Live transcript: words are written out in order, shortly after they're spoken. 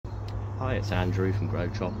Hi, it's Andrew from Grow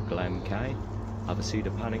Tropical MK. I have a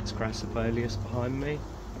Pseudopanax Crassifolius behind me.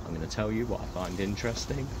 I'm going to tell you what I find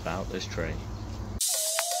interesting about this tree.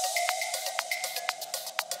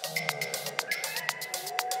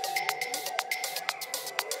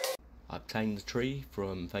 I obtained the tree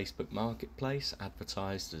from Facebook Marketplace,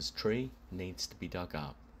 advertised as tree needs to be dug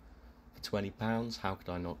up. For £20, how could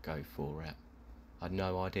I not go for it? I had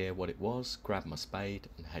no idea what it was, grabbed my spade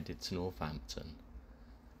and headed to Northampton.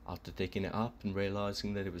 After digging it up and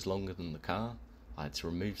realising that it was longer than the car, I had to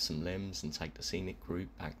remove some limbs and take the scenic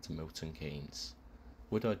route back to Milton Keynes.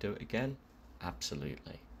 Would I do it again?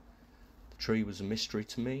 Absolutely. The tree was a mystery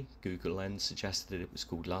to me. Google Lens suggested it was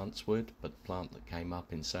called lancewood, but the plant that came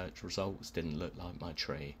up in search results didn't look like my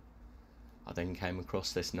tree. I then came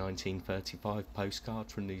across this 1935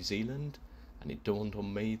 postcard from New Zealand, and it dawned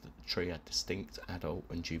on me that the tree had distinct adult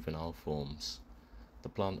and juvenile forms. The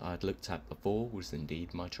plant I had looked at before was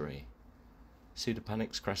indeed my tree.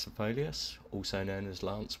 Pseudopanax Crassifolius, also known as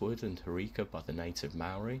lancewood and Hōreka by the native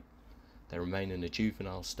Māori. They remain in a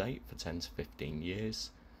juvenile state for 10 to 15 years.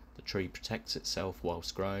 The tree protects itself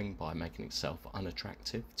whilst growing by making itself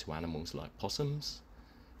unattractive to animals like possums.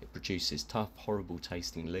 It produces tough, horrible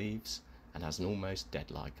tasting leaves and has an almost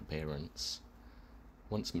dead-like appearance.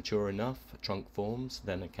 Once mature enough, a trunk forms,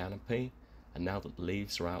 then a canopy, and now that the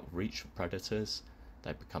leaves are out of reach for predators,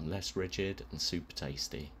 they become less rigid and super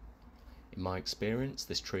tasty. In my experience,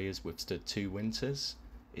 this tree has withstood 2 winters,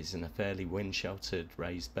 is in a fairly wind-sheltered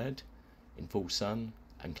raised bed, in full sun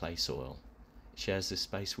and clay soil. It shares this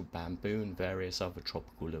space with bamboo and various other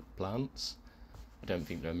tropical plants. I don't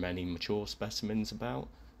think there are many mature specimens about,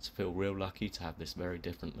 so I feel real lucky to have this very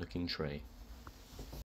different looking tree.